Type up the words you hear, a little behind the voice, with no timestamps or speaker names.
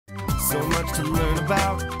So much to learn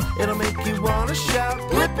about, it'll make you want to shout,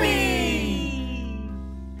 Blippi!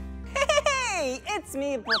 Hey, it's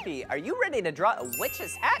me, Blippi. Are you ready to draw a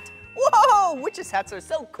witch's hat? Whoa, witch's hats are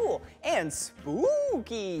so cool and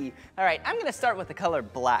spooky. All right, I'm gonna start with the color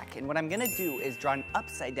black, and what I'm gonna do is draw an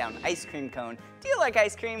upside down ice cream cone. Do you like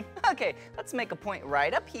ice cream? Okay, let's make a point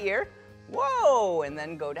right up here. Whoa, and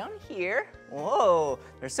then go down here. Whoa,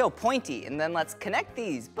 they're so pointy, and then let's connect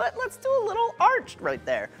these, but let's do a little arch right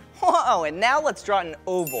there. Whoa, and now let's draw an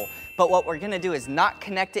oval, but what we're gonna do is not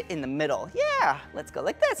connect it in the middle. Yeah, let's go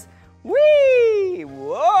like this. Whee!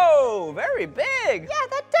 Whoa, very big. Yeah,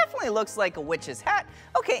 that definitely looks like a witch's hat.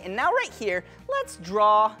 Okay, and now right here, let's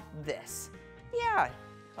draw this. Yeah,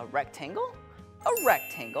 a rectangle.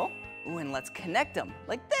 Ooh, and let's connect them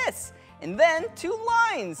like this. And then 2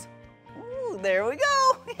 lines. Ooh, there we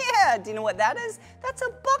go. Yeah, do you know what that is? That's a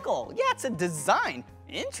buckle. Yeah, it's a design.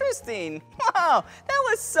 Interesting. Wow, that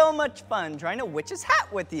was so much fun drawing a witch's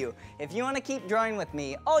hat with you. If you want to keep drawing with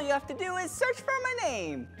me, all you have to do is search for my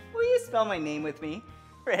name. Will you spell my name with me?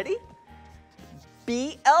 Ready?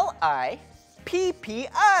 B-L-I-P-P-I.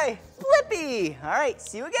 Blippi. All right,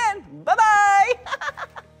 see you again. Bye-bye.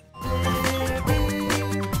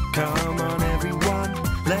 Come on everyone,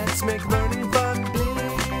 let's make learning fun.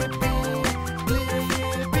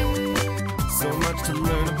 So much to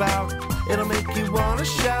learn about, it'll make you want to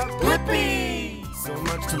shout, Blippi! So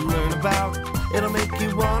much to learn about, it'll make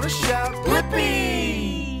you want to shout, Blippi!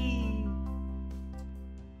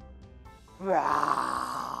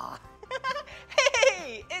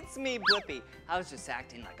 Hey, it's me, Blippi. I was just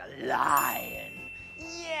acting like a lion.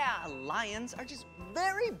 Yeah, lions are just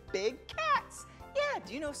very big cats. Yeah,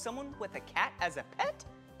 do you know someone with a cat as a pet?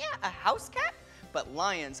 Yeah, a house cat. But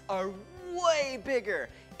lions are way bigger.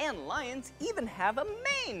 And lions even have a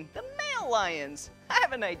mane, the male lions. I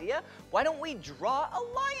have an idea. Why don't we draw a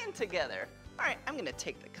lion together? All right, I'm gonna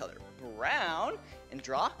take the color brown and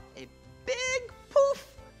draw a big poof.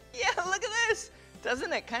 Yeah, look at this.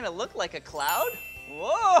 Doesn't it kind of look like a cloud?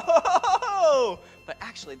 Whoa! But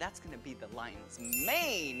actually, that's gonna be the lion's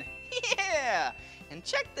mane. Yeah! And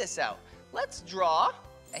check this out. Let's draw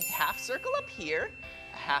a half circle up here,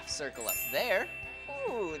 a half circle up there.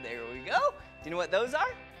 Ooh, there we go. Do you know what those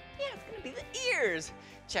are? Yeah, it's gonna be the ears.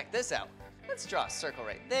 Check this out. Let's draw a circle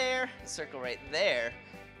right there, a circle right there,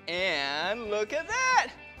 and look at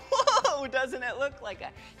that. Whoa, doesn't it look like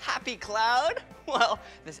a happy cloud? Well,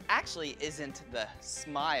 this actually isn't the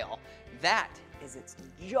smile. That is its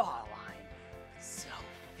jawline. So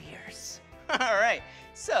fierce. All right,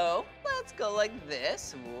 so let's go like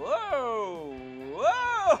this. Whoa,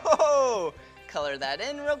 whoa. Color that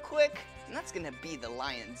in real quick. And that's gonna be the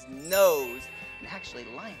lion's nose. And actually,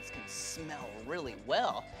 lions can smell really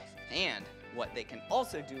well. And what they can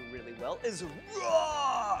also do really well is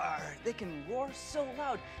roar. They can roar so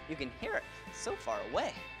loud, you can hear it so far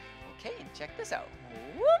away. Okay, and check this out.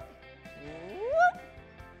 Whoop, whoop.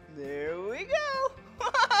 There we go.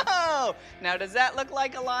 Whoa! Now, does that look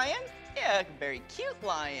like a lion? Yeah, a very cute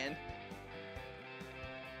lion.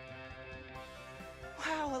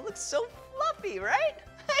 Wow, it looks so fluffy, right?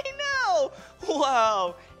 I know!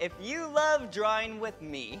 Wow! If you love drawing with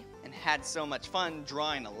me and had so much fun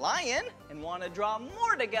drawing a lion and want to draw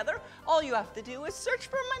more together, all you have to do is search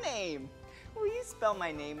for my name. Will you spell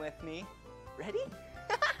my name with me? Ready?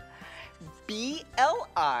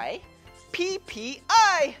 B-L-I-P-P-I.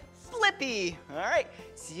 Blippi. All right,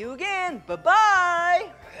 see you again.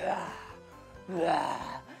 Bye-bye.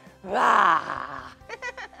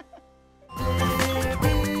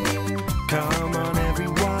 Come on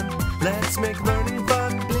everyone, let's make learning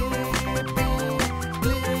fun.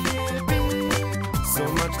 So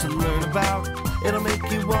much to learn about, it'll make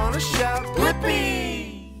you want to shout,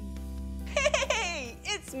 Blippi! Hey,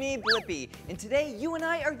 it's me, Blippi, and today you and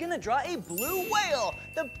I are gonna draw a blue whale,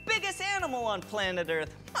 the biggest animal on planet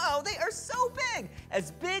Earth. Oh, they are so big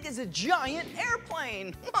as a giant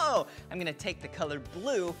airplane. Whoa, I'm gonna take the color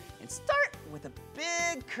blue and start with a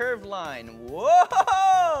big curved line.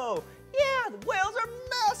 Whoa! Yeah, the whales are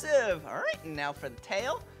massive. All right, and now for the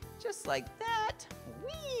tail, just like that.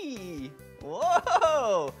 Whee!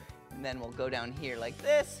 Whoa! And then we'll go down here like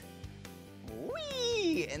this.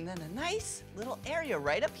 Whee! And then a nice little area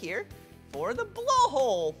right up here for the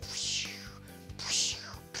blowhole.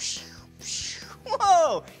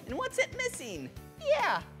 Whoa! And what's it missing?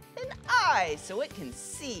 Yeah, an eye so it can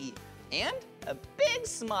see. And a big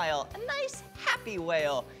smile, a nice happy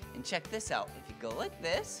whale. And check this out, if you go like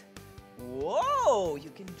this, whoa, you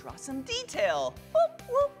can draw some detail. Whoop,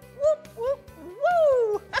 whoop, Whoop, whoop,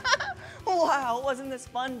 woo! Wow, wasn't this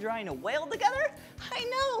fun drawing a whale together? I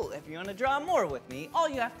know. If you want to draw more with me, all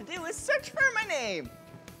you have to do is search for my name.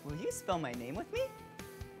 Will you spell my name with me?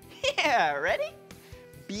 Yeah, ready?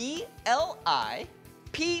 B-L-I-P-P-I.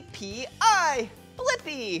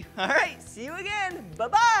 Blippi. All right, see you again.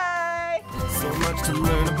 Bye-bye. So much to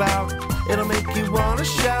learn about, it'll make you want to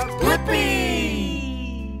shout, Blippi!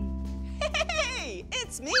 Hey,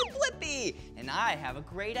 it's me, Blippi, and I have a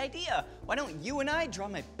great idea. Why don't you and I draw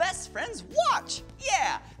my best friend's watch?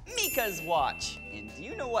 Yeah, Meekah's watch. And do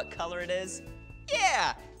you know what color it is?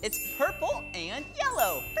 Yeah, it's purple and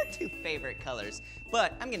yellow, her two favorite colors.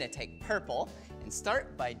 But I'm gonna take purple and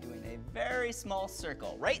start by doing a very small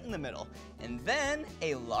circle right in the middle, and then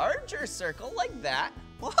a larger circle like that.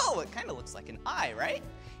 Whoa, it kind of looks like an eye, right?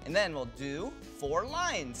 And then we'll do 4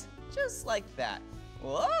 lines, just like that.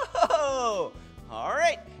 Whoa! All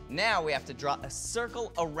right, now we have to draw a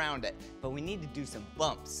circle around it, but we need to do some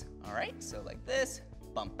bumps. All right, so like this,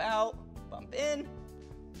 bump out, bump in.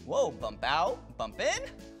 Whoa, bump out, bump in.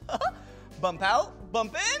 Bump out,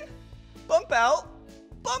 bump in. Bump out,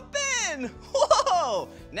 bump in. Whoa!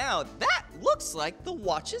 Now that looks like the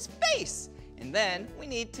watch's face. And then we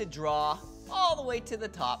need to draw all the way to the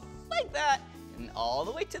top, like that, and all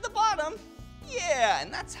the way to the bottom. Yeah,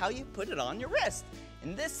 and that's how you put it on your wrist.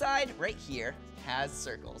 And this side right here has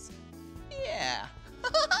circles. Yeah.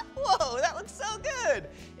 Whoa, that looks so good.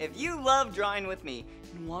 If you love drawing with me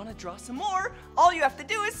and want to draw some more, all you have to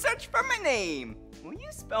do is search for my name. Will you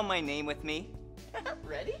spell my name with me?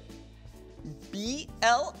 Ready?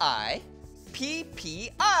 B-L-I-P-P-I.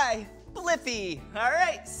 Blippi. All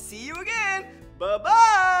right, see you again.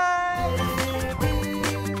 Bye-bye.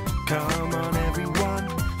 Come on, everyone,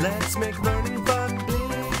 let's make learning fun. Blippi.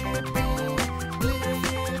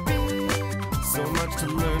 So much to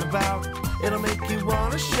learn about, it'll make you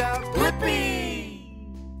want to shout, Blippi!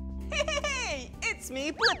 Hey, it's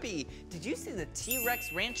me, Blippi. Did you see the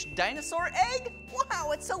T-Rex Ranch dinosaur egg?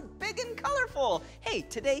 Wow, it's so big and colorful. Hey,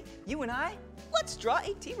 today, you and I, let's draw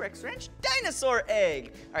a T-Rex Ranch dinosaur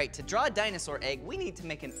egg. All right, to draw a dinosaur egg, we need to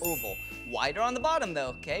make an oval. Wider on the bottom,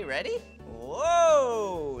 though. Okay, ready?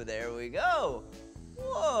 Whoa, there we go.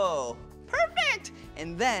 Whoa, perfect.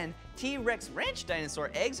 And then T-Rex Ranch dinosaur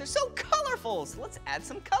eggs are so colorful, so let's add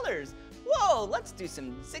some colors. Whoa, let's do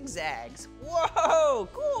some zigzags. Whoa,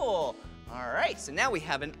 cool. All right, so now we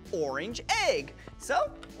have an orange egg. So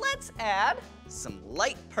let's add some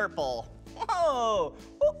light purple. Whoa,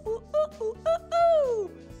 ooh, ooh, ooh, ooh, ooh, ooh.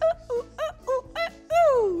 Ooh, ooh, ooh, ooh,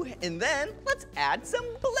 ooh. And then let's add some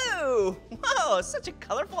blue. Whoa, such a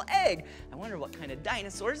colorful egg. I wonder what kind of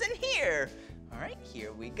dinosaur's in here. All right,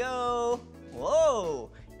 here we go. Whoa,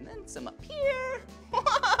 and then some up here.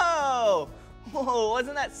 Whoa. Whoa,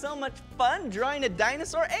 wasn't that so much fun drawing a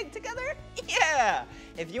dinosaur egg together? Yeah!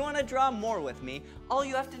 If you want to draw more with me, all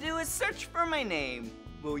you have to do is search for my name.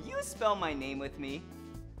 Will you spell my name with me?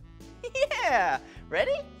 Yeah!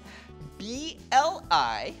 Ready?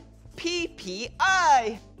 B-L-I-P-P-I.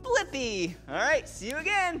 Blippi. All right, see you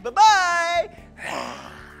again. Bye-bye.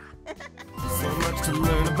 So much to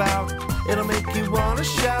learn about, it'll make you want to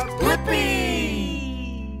shout, Blippi!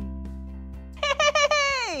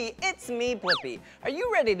 Hey, it's me, Blippi. Are you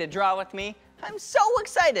ready to draw with me? I'm so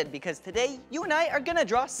excited because today you and I are gonna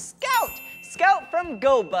draw Scout. Scout from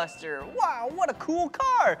Go Buster. Wow, what a cool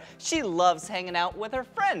car. She loves hanging out with her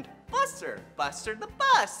friend, Buster. Buster the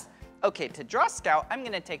bus. Okay, to draw Scout, I'm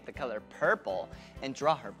gonna take the color purple and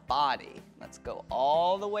draw her body. Let's go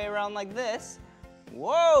all the way around like this.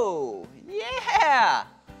 Whoa, yeah.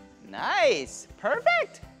 Nice,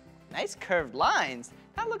 perfect. Nice curved lines.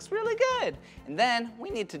 That looks really good. And then we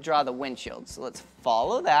need to draw the windshield. So let's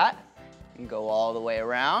follow that and go all the way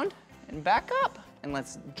around and back up. And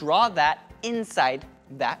let's draw that inside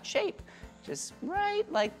that shape. Just right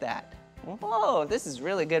like that. Whoa, this is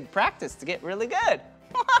really good practice to get really good.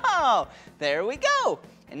 Wow, there we go.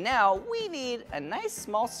 And now we need a nice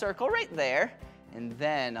small circle right there. And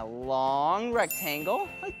then a long rectangle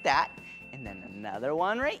like that. And then another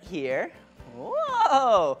one right here.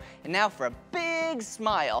 Whoa! And now for a big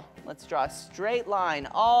smile, let's draw a straight line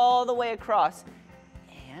all the way across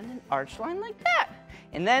and an arch line like that.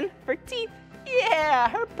 And then for teeth, yeah,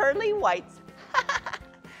 her pearly whites.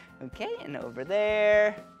 Okay, and over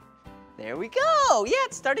there. There we go. Yeah,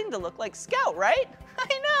 it's starting to look like Scout, right?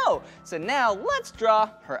 I know. So now let's draw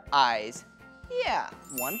her eyes. Yeah,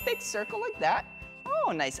 one big circle like that.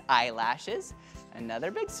 Oh, nice eyelashes.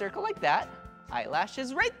 Another big circle like that.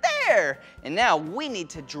 Eyelashes right there. And now we need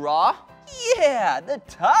to draw, yeah, the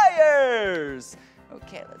tires.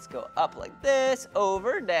 Okay, let's go up like this,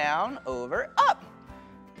 over, down, over, up.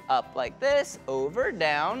 Up like this, over,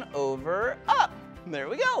 down, over, up. There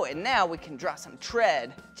we go. And now we can draw some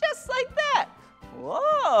tread, just like that.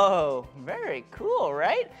 Whoa, very cool,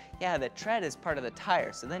 right? Yeah, the tread is part of the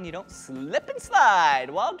tire, so then you don't slip and slide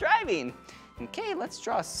while driving. Okay, let's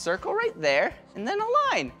draw a circle right there, and then a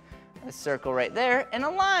line. A circle right there, and a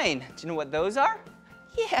line. Do you know what those are?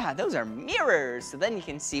 Yeah, those are mirrors, so then you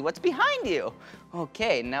can see what's behind you.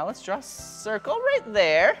 Okay, now let's draw a circle right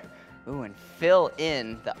there. Ooh, and fill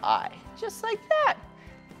in the eye, just like that.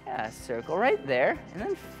 Yeah, a circle right there, and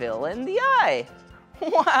then fill in the eye.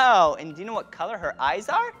 Wow, and do you know what color her eyes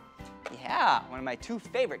are? Yeah, one of my 2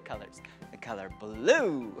 favorite colors, the color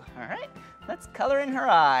blue. All right, let's color in her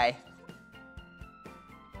eye.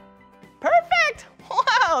 Perfect!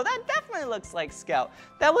 Wow, that definitely looks like Scout.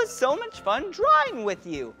 That was so much fun drawing with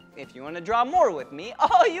you. If you want to draw more with me,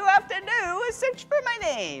 all you have to do is search for my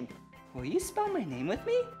name. Will you spell my name with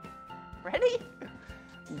me? Ready?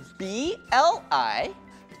 B-L-I-P-P-I.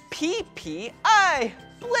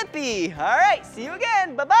 Blippi. All right, see you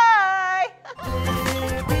again. Bye-bye.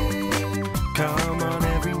 Come on,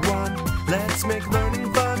 everyone, let's make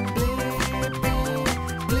learning fun.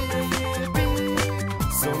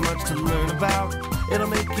 So much to learn about, it'll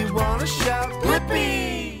make you want to shout,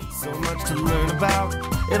 Blippi! So much to learn about,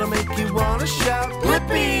 it'll make you want to shout,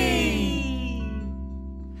 Blippi!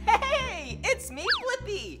 Hey, it's me,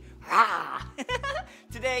 Blippi. Rah!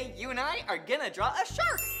 Today, you and I are gonna draw a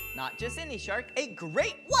shark. Not just any shark, a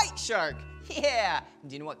great white shark. Yeah,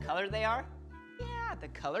 do you know what color they are? Yeah, the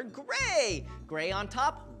color gray. Gray on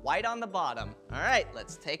top, white on the bottom. All right,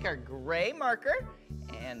 let's take our gray marker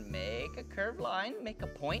and make a curved line, make a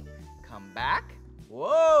point, come back.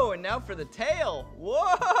 Whoa, and now for the tail.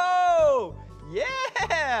 Whoa,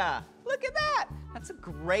 yeah, look at that. That's a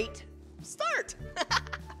great start.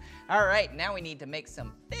 All right, now we need to make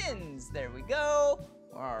some fins. There we go.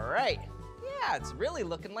 All right. Yeah, it's really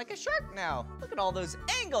looking like a shark now. Look at all those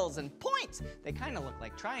angles and points. They kind of look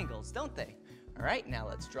like triangles, don't they? All right, now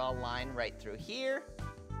let's draw a line right through here.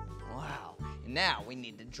 Wow, and now we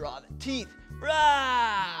need to draw the teeth.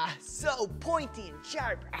 Rah! So pointy and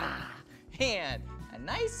sharp. Ah! And a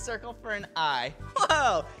nice circle for an eye.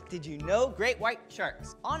 Whoa! Did you know great white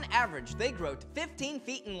sharks, on average, they grow to 15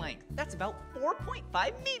 feet in length. That's about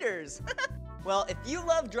 4.5 meters. Well, if you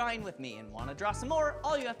love drawing with me and want to draw some more,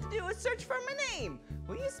 all you have to do is search for my name.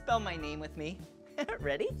 Will you spell my name with me?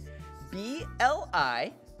 Ready?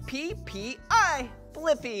 B-L-I-P-P-I.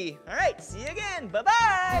 Blippi. All right, see you again.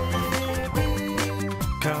 Bye-bye.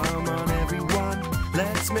 Come on, everyone,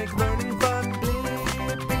 let's make learning fun.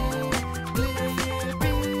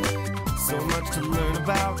 So much to learn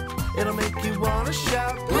about, it'll make you want to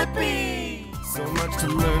shout, Blippi! So much to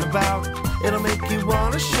learn about, it'll make you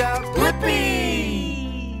want to shout,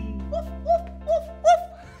 Blippi! Woof, woof, woof, woof.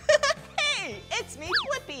 Hey, it's me,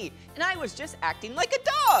 Blippi, and I was just acting like a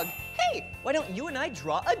dog. Hey, why don't you and I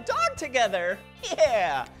draw a dog together?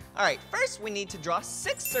 Yeah. All right, first we need to draw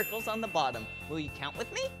 6 circles on the bottom. Will you count with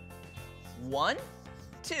me? 1,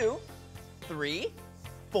 2, 3,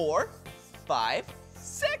 4, 5,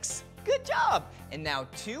 6. Good job. And now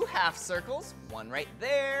 2 half circles, one right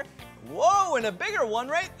there. Whoa, and a bigger one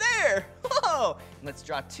right there. Whoa. Let's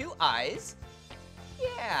draw 2 eyes.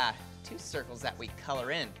 Yeah, 2 circles that we color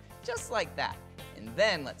in, just like that. And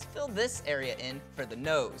then let's fill this area in for the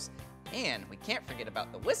nose. And we can't forget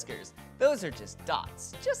about the whiskers. Those are just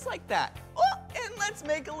dots, just like that. Oh, and let's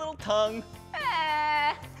make a little tongue.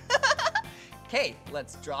 Ah. Okay,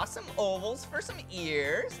 let's draw some ovals for some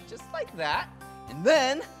ears, just like that. And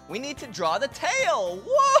then we need to draw the tail.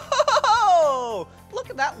 Whoa! Look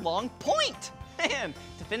at that long point. And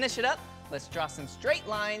to finish it up, let's draw some straight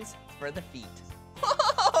lines for the feet.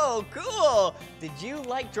 Whoa, cool. Did you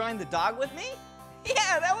like drawing the dog with me?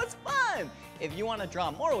 Yeah, that was fun. If you want to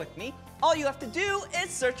draw more with me, all you have to do is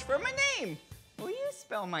search for my name. Will you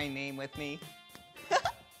spell my name with me?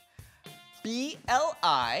 B-L-I-P-P-I.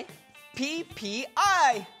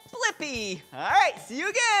 Blippi. All right, see you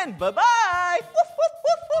again. Bye-bye. Woof, woof,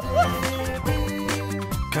 woof, woof,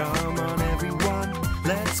 woof. Come on, everyone,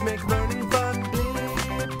 let's make learning fun.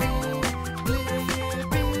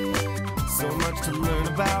 So much to learn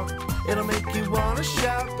about, it'll make you want to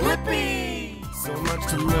shout, Blippi! So much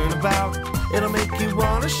to learn about, it'll make you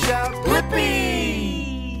want to shout, Blippi!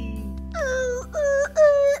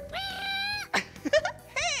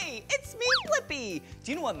 Hey, it's me, Blippi.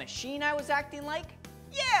 Do you know what machine I was acting like?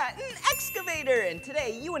 Yeah, an excavator. And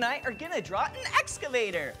today, you and I are gonna draw an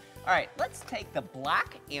excavator. All right, let's take the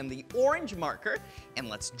black and the orange marker and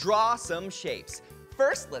let's draw some shapes.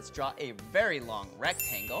 First, let's draw a very long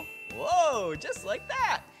rectangle. Whoa, just like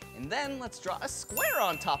that. And then let's draw a square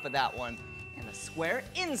on top of that one. And a square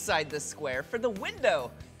inside the square for the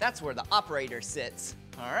window. That's where the operator sits.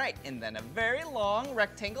 All right, and then a very long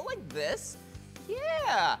rectangle like this.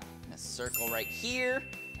 Yeah, and a circle right here.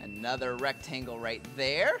 Another rectangle right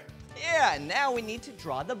there. Yeah, and now we need to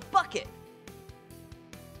draw the bucket.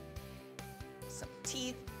 Some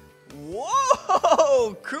teeth.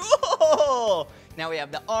 Whoa, cool! Now we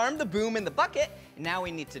have the arm, the boom, and the bucket. And now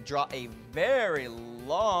we need to draw a very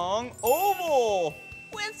long oval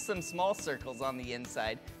with some small circles on the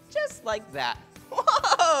inside, just like that.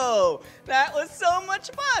 Whoa, that was so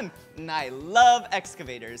much fun. And I love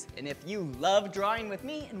excavators. And if you love drawing with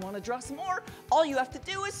me and want to draw some more, all you have to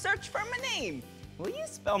do is search for my name. Will you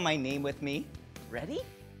spell my name with me? Ready?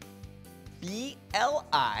 B-L-I-P-P-I,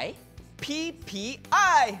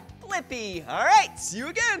 Blippi. All right, see you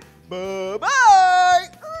again. Bye-bye.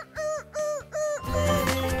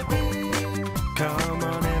 Come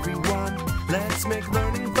on, everyone, let's make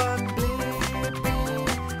learning fun. Blippi.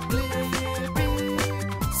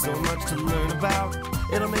 So much to learn about,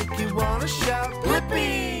 it'll make you want to shout.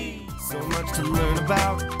 Blippi. So much to learn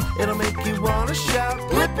about, it'll make you want to shout.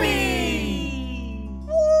 Blippi.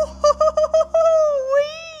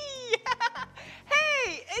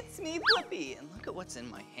 Hey, it's me, Blippi, and look at what's in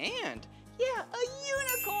my hand. Yeah, a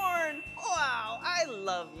unicorn. Wow, I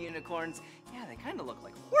love unicorns. Yeah, they kind of look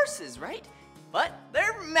like horses, right? But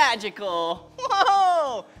they're magical.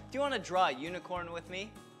 Whoa! Do you want to draw a unicorn with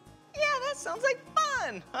me? Yeah, that sounds like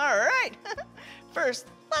fun. All right. First,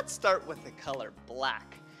 let's start with the color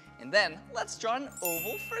black. And then let's draw an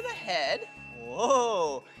oval for the head.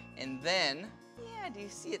 Whoa! And then, yeah, do you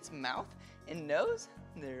see its mouth and nose?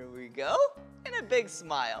 There we go. And a big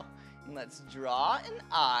smile. And let's draw an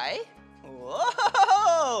eye.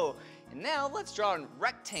 Whoa! And now let's draw a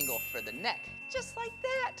rectangle for the neck, just like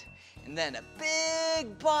that. And then a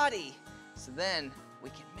big body. So then we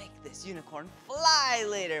can make this unicorn fly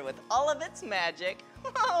later with all of its magic.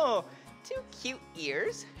 Whoa! 2 cute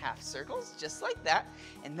ears, half circles, just like that.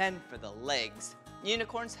 And then for the legs,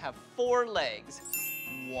 unicorns have 4 legs.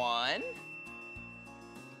 1,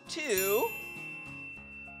 2,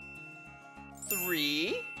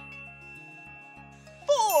 3,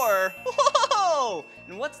 4. Whoa!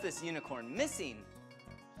 And what's this unicorn missing?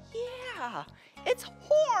 Yeah, its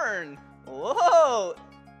horn. Whoa!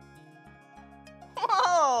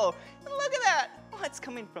 Whoa! And look at that. Oh, it's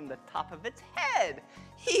coming from the top of its head.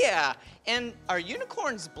 Yeah, and are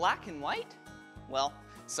unicorns black and white? Well,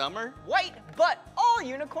 some are white, but all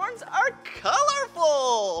unicorns are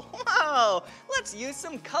colorful. Wow! Let's use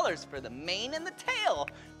some colors for the mane and the tail.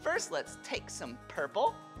 First, let's take some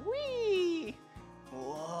purple. Whee!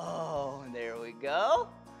 Whoa, there we go.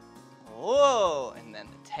 Whoa, and then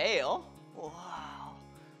the tail. Wow.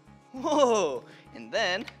 Whoa, and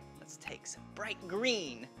then let's take some bright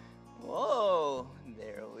green. Whoa,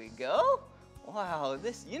 there we go. Wow,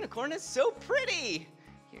 this unicorn is so pretty.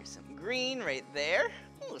 Here's some green right there.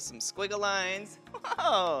 Ooh, some squiggle lines.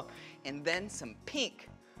 Whoa, and then some pink.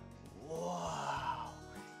 Wow,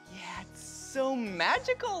 yeah, it's so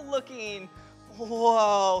magical looking.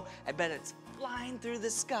 Whoa, I bet it's flying through the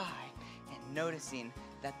sky and noticing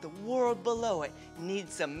that the world below it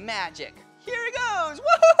needs some magic. Here it goes,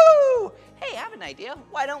 woohoo! Hey, I have an idea.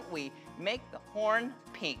 Why don't we make the horn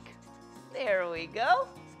pink? There we go.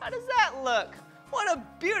 How does that look? What a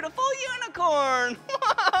beautiful unicorn!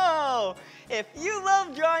 Whoa! If you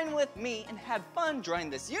love drawing with me and had fun drawing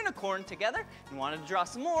this unicorn together and wanted to draw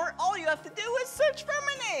some more, all you have to do is search for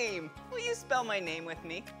my name. Will you spell my name with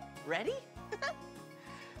me? Ready?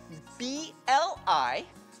 B-L-I-P-P-I,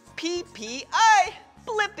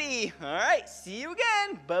 Blippi. All right, see you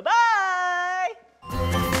again. Bye-bye.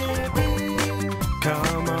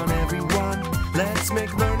 Come on, everyone, let's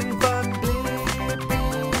make learning fun.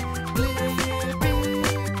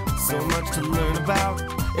 So much to learn about,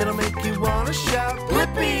 it'll make you want to shout.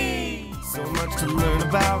 Blippi! So much to learn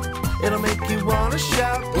about, it'll make you want to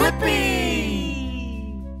shout.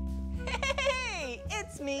 Blippi! Hey,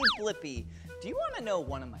 it's me, Blippi. Do you want to know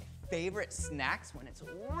one of my favorite snacks when it's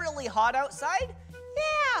really hot outside?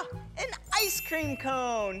 Yeah, an ice cream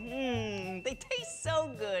cone. They taste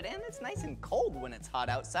so good, and it's nice and cold when it's hot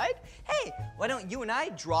outside. Hey, why don't you and I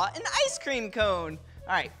draw an ice cream cone?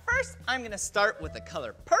 All right, first I'm gonna start with the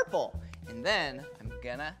color purple, and then I'm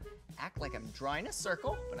gonna act like I'm drawing a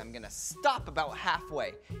circle, but I'm gonna stop about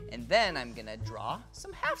halfway, and then I'm gonna draw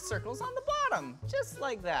some half circles on the bottom, just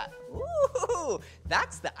like that. Ooh,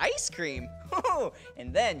 that's the ice cream. Ooh,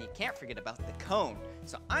 and then you can't forget about the cone.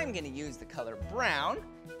 So I'm gonna use the color brown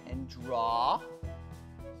and draw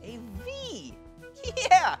a V.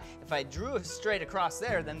 Yeah, if I drew straight across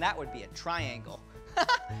there, then that would be a triangle.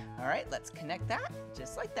 All right, let's connect that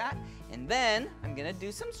just like that. And then I'm gonna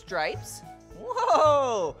do some stripes.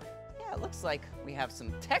 Whoa, yeah, it looks like we have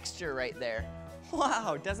some texture right there.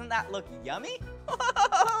 Wow, doesn't that look yummy?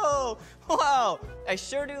 Whoa, wow, I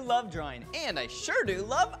sure do love drawing, and I sure do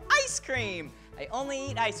love ice cream. I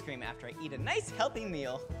only eat ice cream after I eat a nice healthy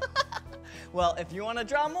meal. Well, if you want to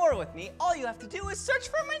draw more with me, all you have to do is search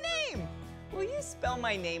for my name. Will you spell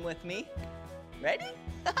my name with me? Ready?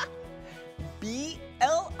 B-L-I-P-P-I,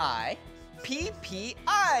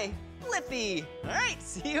 Blippi. All right,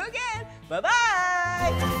 see you again.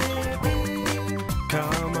 Bye-bye.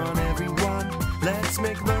 Come on, everyone, let's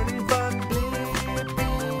make learning fun. Blippi.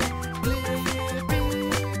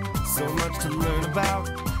 So much to learn about,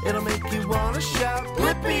 it'll make you want to shout.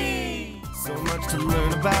 Blippi. So much to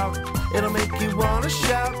learn about, it'll make you want to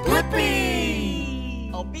shout.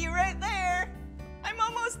 Blippi. I'll be right there. I'm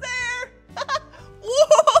almost there.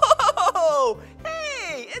 Whoa!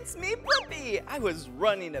 Hey, it's me, Blippi. I was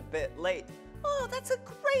running a bit late. Oh, that's a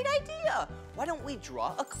great idea. Why don't we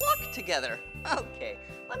draw a clock together? Okay,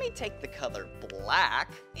 let me take the color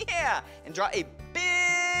black. Yeah, and draw a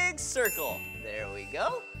big circle. There we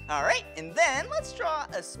go. All right, and then let's draw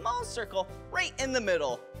a small circle right in the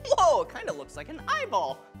middle. Whoa, it kind of looks like an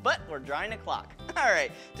eyeball, but we're drawing a clock. All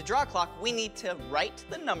right, to draw a clock, we need to write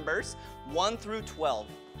the numbers 1 through 12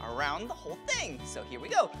 around the whole thing. So here we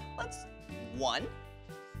go. Let's 1,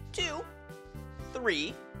 2,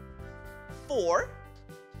 3, 4,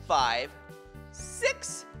 5,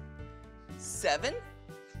 6, 7,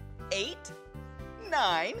 8,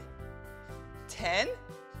 9, 10,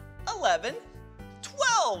 11,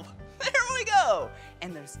 12. There we go.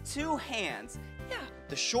 And there's 2 hands. Yeah,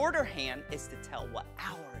 the shorter hand is to tell what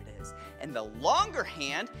hour it is, and the longer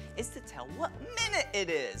hand is to tell what minute it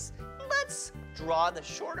is. Let's draw the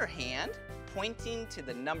shorter hand pointing to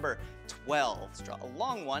the number 12. Let's draw a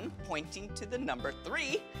long one pointing to the number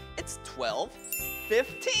 3. It's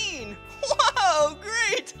 12:15. Whoa,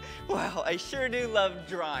 great! Wow, I sure do love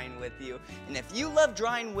drawing with you. And if you love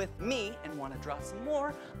drawing with me and want to draw some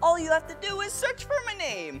more, all you have to do is search for my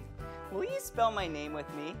name. Will you spell my name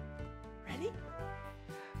with me? Ready?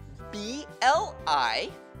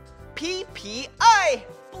 B-L-I-P-P-I,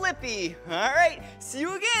 Blippi. All right, see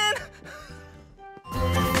you again.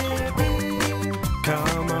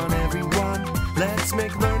 Come on, everyone, let's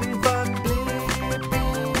make learning fun.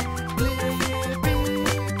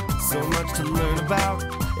 So much to learn about,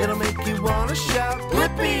 it'll make you want to shout.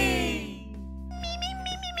 Blippi!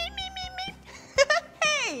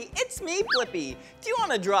 Hey, it's me, Blippi. Do you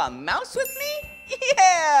want to draw a mouse with me?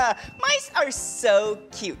 Yeah, mice are so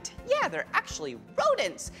cute. Yeah, they're actually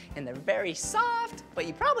rodents, and they're very soft, but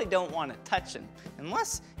you probably don't want to touch them.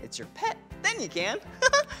 Unless it's your pet, then you can.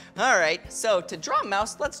 All right, so to draw a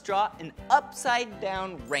mouse, let's draw an upside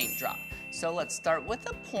down raindrop. So let's start with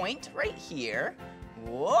a point right here.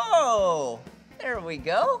 Whoa, there we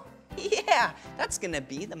go. Yeah, that's gonna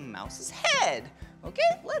be the mouse's head.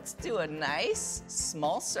 Okay, let's do a nice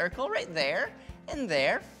small circle right there. And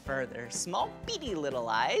there, further small beady little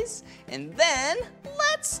eyes. And then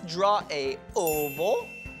let's draw a oval.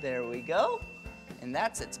 There we go. And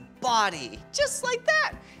that's its body, just like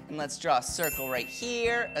that. And let's draw a circle right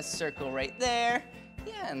here, a circle right there.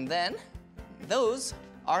 Yeah, and then those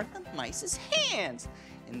are the mice's hands.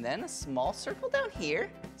 And then a small circle down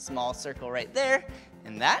here, small circle right there.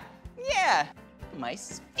 And that, yeah,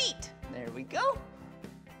 mice's feet. There we go.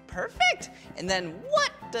 Perfect. And then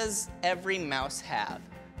what does every mouse have?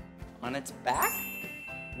 On its back?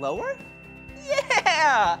 Lower?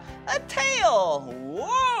 Yeah, a tail.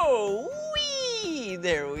 Whoa, wee.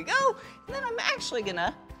 There we go. And then I'm actually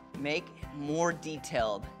gonna make it more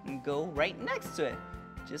detailed and go right next to it,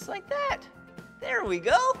 just like that. There we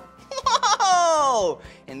go. Whoa.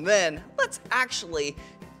 And then let's actually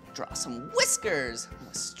draw some whiskers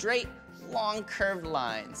with straight, long, curved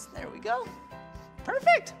lines. There we go.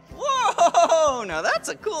 Perfect. Whoa, now that's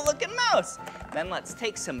a cool looking mouse. Then let's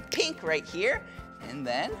take some pink right here, and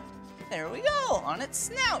then there we go, on its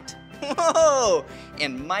snout. Whoa,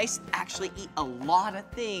 and mice actually eat a lot of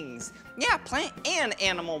things. Yeah, plant and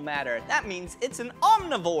animal matter. That means it's an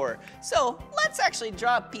omnivore. So let's actually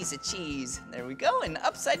draw a piece of cheese. There we go, an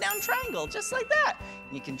upside down triangle, just like that.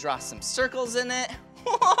 You can draw some circles in it.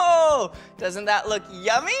 Whoa, doesn't that look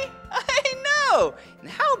yummy? I know. And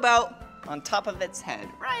how about on top of its head,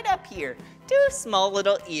 right up here, 2 small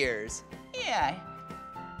little ears. Yeah,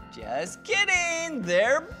 just kidding,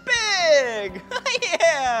 they're big.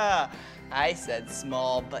 Yeah, I said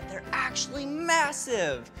small, but they're actually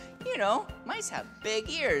massive. You know, mice have big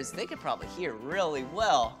ears. They could probably hear really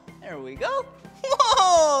well. There we go.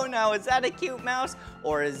 Whoa, now is that a cute mouse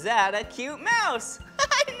or is that a cute mouse?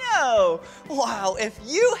 I know. Wow, if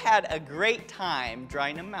you had a great time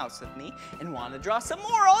drawing a mouse with me and want to draw some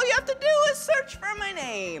more, all you have to do is search for my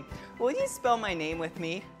name. Will you spell my name with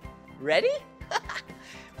me? Ready?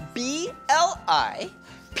 B-L-I-P-P-I,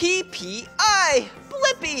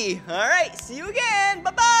 Blippi. All right, see you again.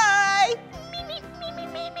 Bye-bye.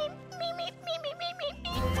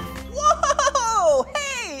 Whoa,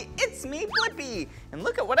 hey, it's me, Blippi. And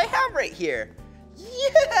look at what I have right here.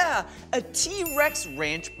 Yeah, a T-Rex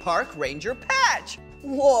Ranch Park Ranger patch.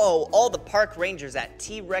 Whoa, all the park rangers at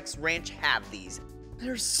T-Rex Ranch have these.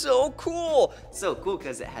 They're so cool. So cool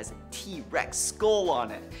because it has a T-Rex skull on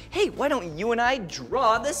it. Hey, why don't you and I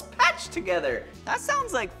draw this patch together? That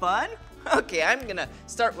sounds like fun. Okay, I'm gonna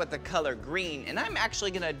start with the color green, and I'm actually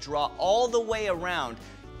gonna draw all the way around.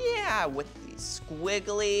 Yeah, with these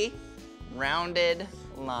squiggly, rounded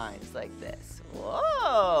lines like this.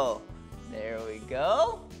 Whoa, there we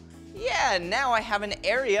go. Yeah, now I have an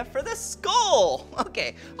area for the skull.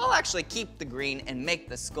 Okay, I'll actually keep the green and make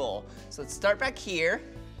the skull. So let's start back here,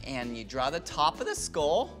 and you draw the top of the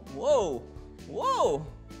skull. Whoa, whoa,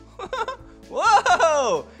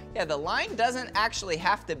 whoa. Yeah, the line doesn't actually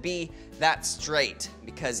have to be that straight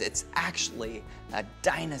because it's actually a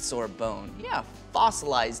dinosaur bone. Yeah,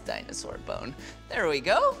 fossilized dinosaur bone. There we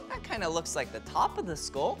go. That kind of looks like the top of the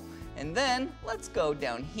skull. And then let's go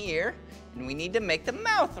down here, and we need to make the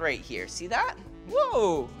mouth right here. See that?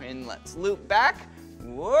 Whoa, and let's loop back.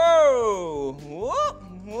 Whoa, whoa,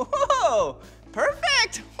 whoa.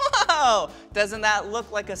 Perfect, whoa. Doesn't that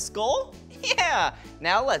look like a skull? Yeah,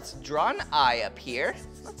 now let's draw an eye up here.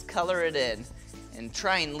 Let's color it in and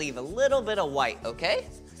try and leave a little bit of white, okay?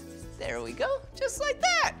 There we go, just like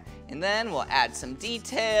that. And then we'll add some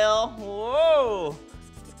detail. Whoa,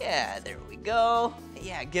 yeah, there we go.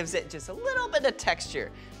 Yeah, it gives it just a little bit of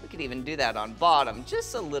texture. We could even do that on bottom,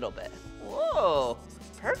 just a little bit. Whoa,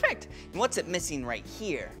 perfect. And what's it missing right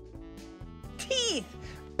here? Teeth,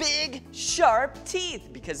 big, sharp teeth.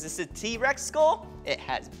 Because this is a T-Rex skull, it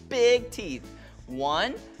has big teeth.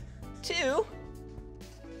 1, 2,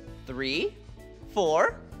 3,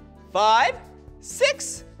 4, 5,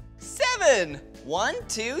 6, 7. 1,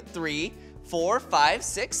 2, 3, 4, 5,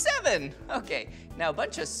 6, 7. Okay, now a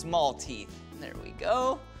bunch of small teeth. There we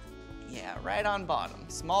go. Yeah, right on bottom.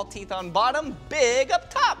 Small teeth on bottom, big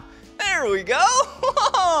up top. There we go.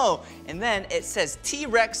 Whoa. And then it says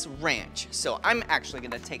T-Rex Ranch. So I'm actually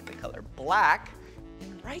gonna take the color black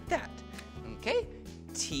and write that. Okay,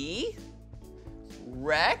 T-Rex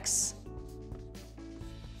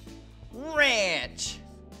Ranch.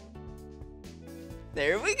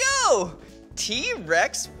 There we go.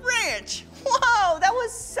 T-Rex Ranch. Whoa, that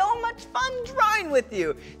was so much fun drawing with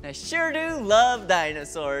you. And I sure do love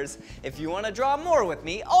dinosaurs. If you want to draw more with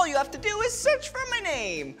me, all you have to do is search for my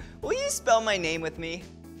name. Will you spell my name with me?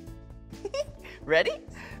 Ready?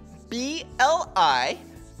 B-L-I-P-P-I,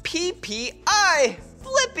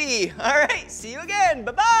 Blippi. All right, see you again.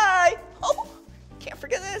 Bye-bye. Oh, can't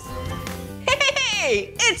forget this.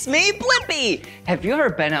 Hey, it's me, Blippi. Have you ever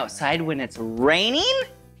been outside when it's raining?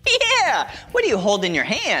 Yeah, what do you hold in your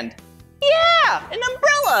hand? Yeah, an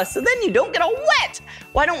umbrella, so then you don't get all wet.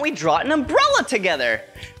 Why don't we draw an umbrella together?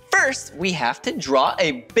 First, we have to draw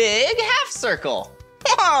a big half circle.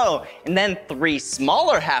 Whoa, and then 3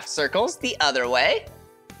 smaller half circles the other way.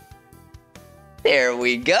 There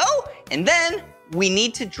we go. And then we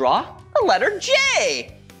need to draw a letter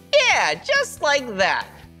J. Yeah, just like that,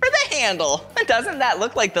 for the handle. Doesn't that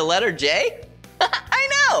look like the letter J? I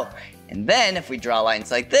know. And then if we draw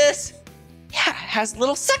lines like this, yeah, it has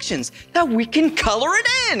little sections that we can color it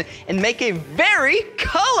in and make a very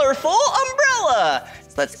colorful umbrella.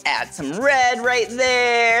 So let's add some red right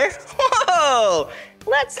there. Whoa,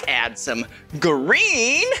 let's add some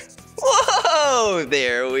green. Whoa,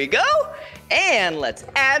 there we go. And let's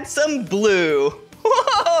add some blue.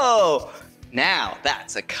 Whoa, now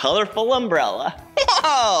that's a colorful umbrella.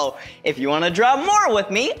 Whoa, if you want to draw more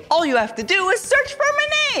with me, all you have to do is search for my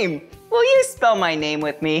name. Will you spell my name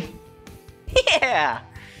with me? Yeah,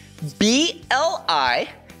 B-L-I-P-P-I,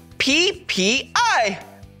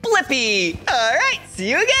 Blippi. All right, see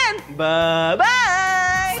you again.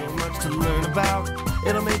 Bye-bye. So much to learn about,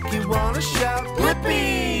 it'll make you want to shout,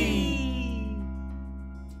 Blippi!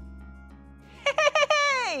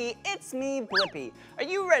 Hey, it's me, Blippi. Are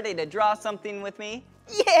you ready to draw something with me?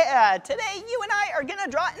 Yeah, today you and I are gonna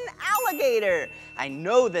draw an alligator. I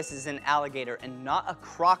know this is an alligator and not a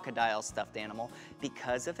crocodile stuffed animal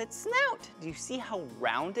because of its snout. Do you see how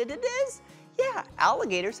rounded it is? Yeah,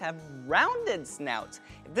 alligators have rounded snouts.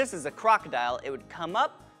 If this is a crocodile, it would come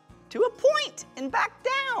up to a point and back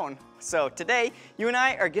down. So today, you and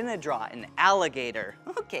I are gonna draw an alligator.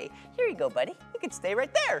 Okay, here you go, buddy. You can stay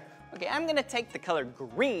right there. Okay, I'm gonna take the color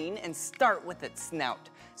green and start with its snout.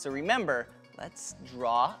 So remember, let's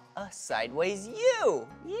draw a sideways U.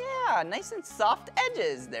 Yeah, nice and soft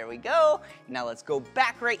edges. There we go. Now let's go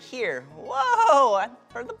back right here. Whoa,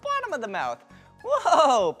 for the bottom of the mouth.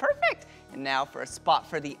 Whoa, perfect. And now for a spot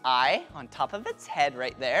for the eye on top of its head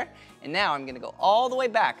right there. And now I'm gonna go all the way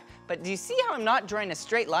back. But do you see how I'm not drawing a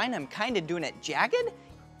straight line? I'm kind of doing it jagged.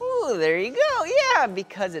 Ooh, there you go. Yeah,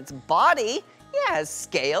 because its body, yeah, has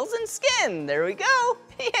scales and skin. There we go.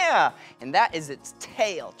 Yeah, and that is its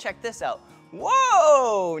tail. Check this out.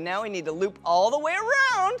 Whoa, now we need to loop all the way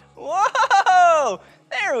around. Whoa,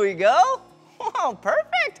 there we go. Whoa,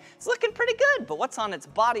 perfect. It's looking pretty good. But what's on its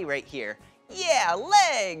body right here? Yeah,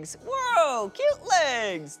 legs. Whoa, cute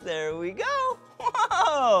legs. There we go.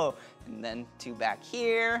 Whoa. And then two back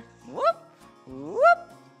here. Whoop,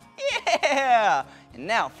 whoop. Yeah. And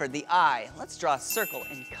now for the eye. Let's draw a circle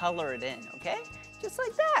and color it in, okay? Just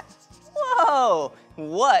like that. Whoa.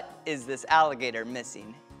 What is this alligator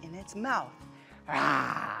missing in its mouth?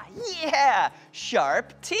 Ah, yeah,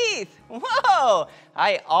 sharp teeth. Whoa.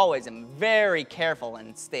 I always am very careful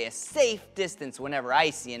and stay a safe distance whenever I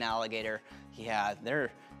see an alligator. Yeah,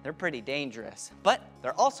 they're pretty dangerous, but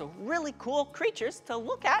they're also really cool creatures to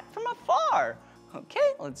look at from afar.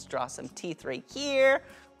 Okay, let's draw some teeth right here.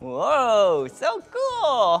 Whoa, so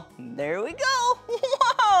cool. There we go.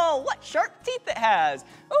 Whoa, what sharp teeth it has.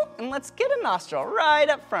 Oh, and let's get a nostril right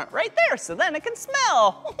up front, right there, so then it can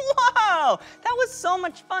smell. Wow, that was so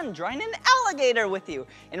much fun drawing an alligator with you.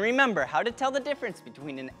 And remember how to tell the difference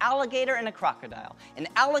between an alligator and a crocodile. An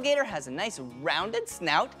alligator has a nice rounded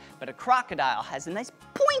snout, but a crocodile has a nice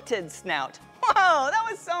pointed snout. Whoa, that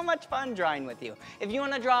was so much fun drawing with you. If you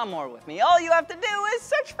want to draw more with me, all you have to do is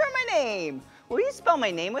search for my name. Will you spell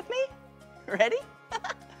my name with me? Ready?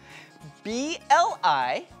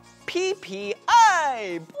 B-L-I-P-P-I,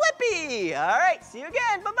 Blippi. All right, see you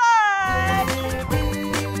again, bye-bye.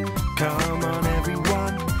 Blippi, come on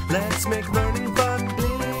everyone, let's make learning fun.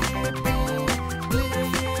 Blippi,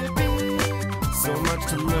 Blippi, so much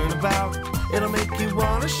to learn about, it'll make you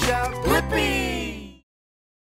wanna shout. Blippi!